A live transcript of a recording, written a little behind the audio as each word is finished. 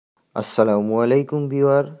আসসালামু আলাইকুম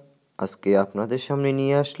ভিউয়ার, আজকে আপনাদের সামনে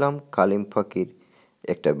নিয়ে আসলাম কালিম পাখির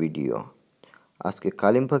একটা ভিডিও। আজকে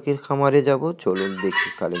কালিম পাখির খামারে যাব, চলুন দেখি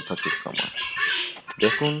কালিম পাখির খামার।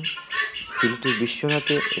 দেখুন, সিলেটের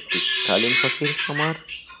বিশ্বনাথে একটি কালিম পাখির খামার,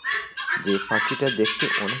 যে পাখিটা দেখতে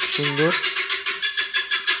অনেক সুন্দর।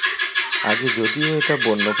 আগে যদিও এটা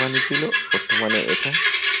বন্যপ্রাণী ছিল, বর্তমানে এটা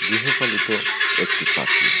গৃহপালিত একটি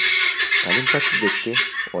পাখি। কালিম পাখি দেখতে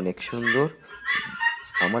অনেক সুন্দর।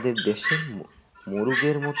 আমাদের দেশে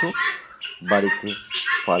মোরগের মতো বাড়িতে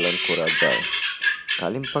পালন করা যায়।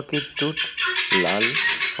 কালিম পাখির ঠোঁট লাল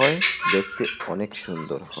হয়, দেখতে অনেক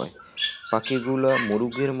সুন্দর হয়। পাখিগুলো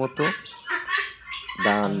মোরগের মতো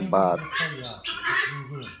ধান, ভাত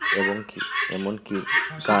এমনকি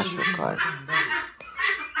ঘাসও খায়।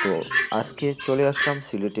 তো আজকে চলে আসলাম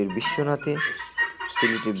সিলেটের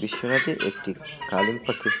বিশ্বনাথে একটি কালিম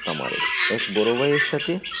পাখির খামারে। এক বড় ভাইয়ের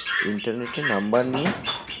সাথে ইন্টারনেটে নাম্বার নিয়ে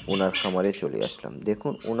ওনার খামারে চলে আসলাম।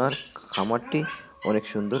 দেখুন, ওনার খামারটি অনেক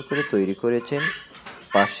সুন্দর করে তৈরি করেছেন।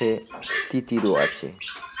 পাশে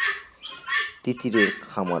তিতিরের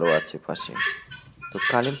খামারও আছে পাশে। তো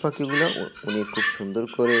কালিম পাখিগুলো উনি খুব সুন্দর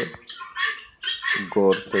করে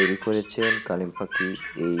ঘর তৈরি করেছেন। কালিম পাখি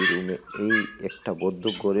এই একটা বদ্ধ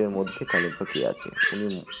ঘরের মধ্যে কালিম পাখি আছে। উনি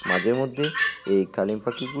মাঝে মধ্যে এই কালিম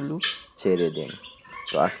পাখিগুলো ছেড়ে দেন।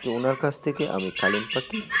 তো আজকে ওনার কাছ থেকে আমি কালিম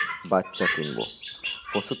পাখি বাচ্চা কিনবো।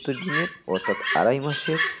 75 দিনের অর্থাৎ 2.5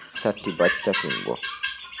 মাসের 4টি বাচ্চা কিনবো।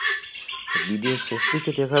 ভিডিওর শেষ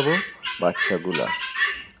দিকে দেখাবো বাচ্চাগুলা,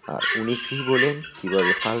 আর উনি কি বলেন,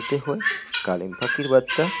 কিভাবে পালতে হয় কালিম পাখির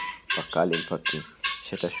বাচ্চা বা কালিম পাখি,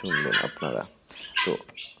 সেটা শুনবেন আপনারা।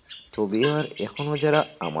 তো ভিউয়ার, এখনও যারা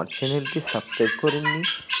আমার চ্যানেলটি সাবস্ক্রাইব করেননি,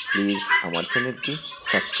 প্লিজ আমার চ্যানেলটি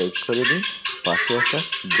সাবস্ক্রাইব করে দিন, পাশে আসা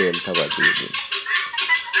বেলটা বাজিয়ে দিন।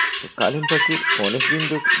 তো কালিম পাখি অনেকদিন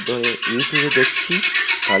ধরে ইউটিউবে দেখছি,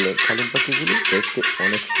 কালিম পাখিগুলো দেখতে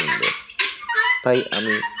অনেক সুন্দর, তাই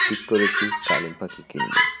আমি ঠিক করেছি কালিম পাখি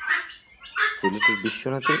কিনব। সিলেটের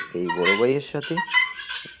বিশ্বনাথে এই বড় ভাইয়ের সাথে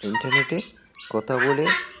ইন্টারনেটে কথা বলে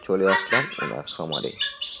চলে আসলাম ওনার খামারে।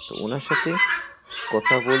 তো ওনার সাথে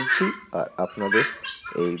কথা বলছি আর আপনাদের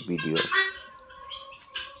এই ভিডিও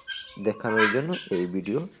দেখানোর জন্য এই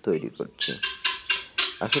ভিডিও তৈরি করছি।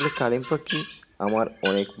 আসলে কালিম পাখি আমার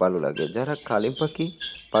অনেক ভালো লাগে। যারা কালিম পাখি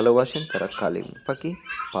ভালোবাসেন তারা কালিম পাখি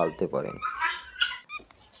পালতে পারেন।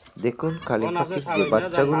 দেখুন, কালিম পাখির যে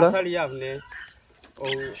বাচ্চাগুলা,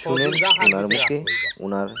 শুনেন ওনার মুখে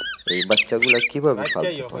ওনার এই বাচ্চাগুলা কিভাবে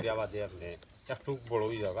পালতে হয়। একটু বড়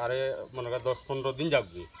হয়ে যাবে, আরে মনে করেন 10-15 দিন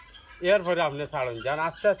যাবে, এরপরে আপনি ছাড়ুন যান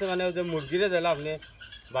আস্তে আস্তে। মানে ওই যে মুরগিরে জেলা আপনি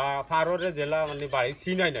বা ফাররে জেলা মানে বাড়ি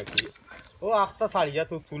চিনাই নাকি, ও আস্তা ছাড়িয়া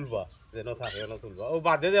তো তুলবা, যেন থাকে যেন তুলবা, ও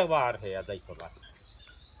বাদে দেখবা আর হেয়া যাইতো না।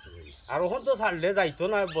 আর ওখান তো ছাড়লে যাইতো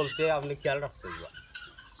না বলতে আপনি খেয়াল রাখতে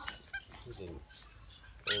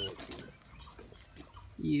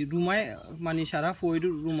রুমায় মানে সারা ফইর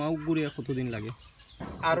রুমাও ঘুরে কতদিন লাগে?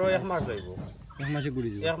 আরো 1 মাস যাইব। 1 মাসে ঘুরে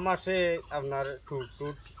যাব? 1 মাসে আপনার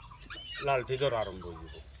টুট লালটি ধরা আরম্ভ হয়ে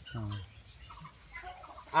যাব।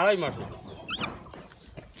 2.5 মাস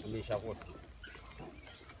আমি হিসাব করছি।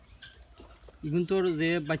 এখন তোর যে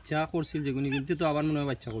বাচ্চা করছিল যেগুলো, কিন্তু তো আবার মনে হয়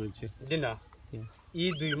বাচ্চা করেছে জি না,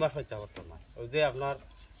 2 মাস বাচ্চা করতো না। ওই যে আপনার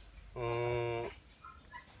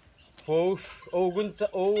পৌষ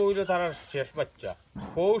ওইল তার শেষ বাচ্চা,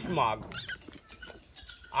 পৌষ মাঘ,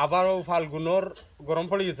 আবার ও ফাল্গুনের গরম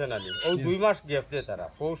পড়ে গেছে নানি, ও 2 মাস গ্যাপ দিয়ে তারা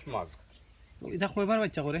পৌষ মাঘ। এটা কয়বার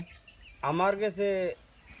বাচ্চা করে? আমার কাছে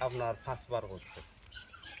আপনার 5 বার করছে।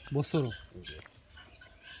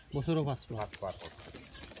 বছরও 5 বার করছে।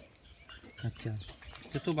 আচ্ছা,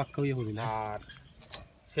 সে তো বাক্কা হয়ে হইল। আর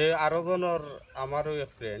সে আরো জনের আমারও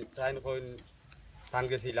এক ফ্রেন্ড তাই কইন থান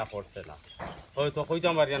গেছিলা করছে না, হয়তো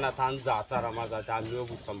কইতাম পারিয়া না থান যা তার আমার যাতে আমিও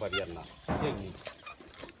বুঝতাম পারিয়ার না।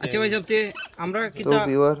 আচ্ছা ভাই, সবতে আমরা কি তো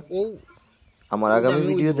ভিউয়ার, আমার আগামী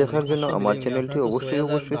ভিডিও দেখার জন্য আমার চ্যানেলটি অবশ্যই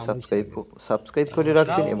সাবস্ক্রাইব করে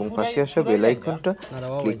রাখবেন এবং পাশে আসা বেল আইকনটা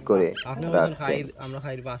ক্লিক করে রাখবেন। আমরা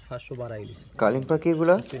খাইর 500 বাড়াই দিছি। কালিম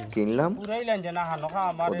পাখিগুলা কিনলাম,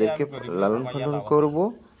 ওদেরকে লালন পালন করব।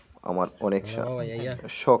 আমার অনেক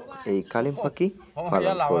শখ এই কালিম পাখি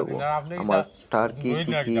পালন করব। আমার টার্কি,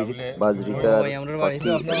 তিতির, বাজরিকার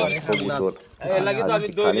পাখি এবং কবুতর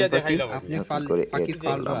কালিম পাখি করে এড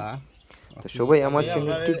করলাম। তো সবাই আমার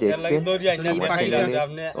চ্যানেলটি দেখবেন, আমার চ্যানেলে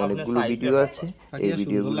অনেকগুলো ভিডিও আছে, এই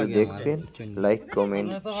ভিডিওগুলো দেখবেন, লাইক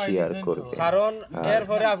কমেন্ট শেয়ার করবেন, কারণ আর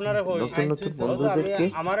এরপরে আপনারা নতুন নতুন বন্ধুদেরকে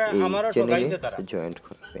এই চ্যানেলে জয়েন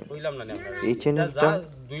করবেন। এই চ্যানেলটা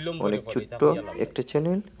অনেক ছোট্ট একটা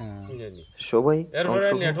চ্যানেল, সবাই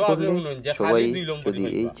অংশগ্রহণ করলে, সবাই যদি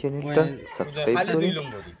এই চ্যানেলটা সাবস্ক্রাইব করে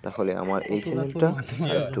তাহলে আমার এই চ্যানেলটা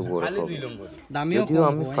একটু বড় হবে। যদিও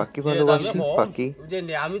আমি পাখি ভালোবাসি, পাখি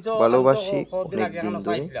ভালোবাসি অনেক দিন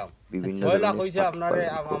ধরে, বিভিন্ন ধরনের পাখি পালন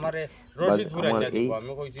করি। আমার এই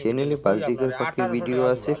চ্যানেলে বাজরিকার পাখির ভিডিও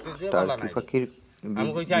আছে, টার্কি পাখির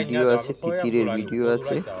ভিডিও আছে, তিতিরের ভিডিও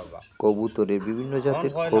আছে, কবুতরের বিভিন্ন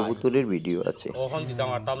জাতের কবুতরের ভিডিও আছে।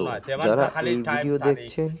 তো যারা এই ভিডিও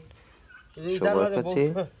দেখছেন সবার কাছে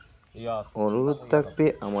অনুরোধ থাকবে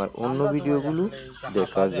আমার অন্য ভিডিওগুলো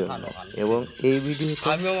দেখার জন্য, এবং এই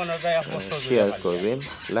ভিডিওটা শেয়ার করবেন,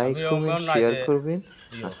 লাইক কমেন্ট শেয়ার করবেন,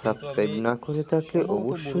 আর সাবস্ক্রাইব না করে থাকলে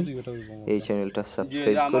অবশ্যই এই চ্যানেলটা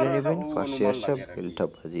সাবস্ক্রাইব করে নেবেন, পাশে আসা বেলটা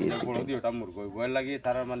বাজিয়ে দিবেন।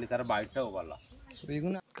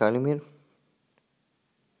 কালিমের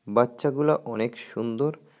বাচ্চাগুলা অনেক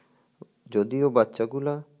সুন্দর, যদিও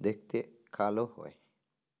বাচ্চাগুলা দেখতে কালো হয়।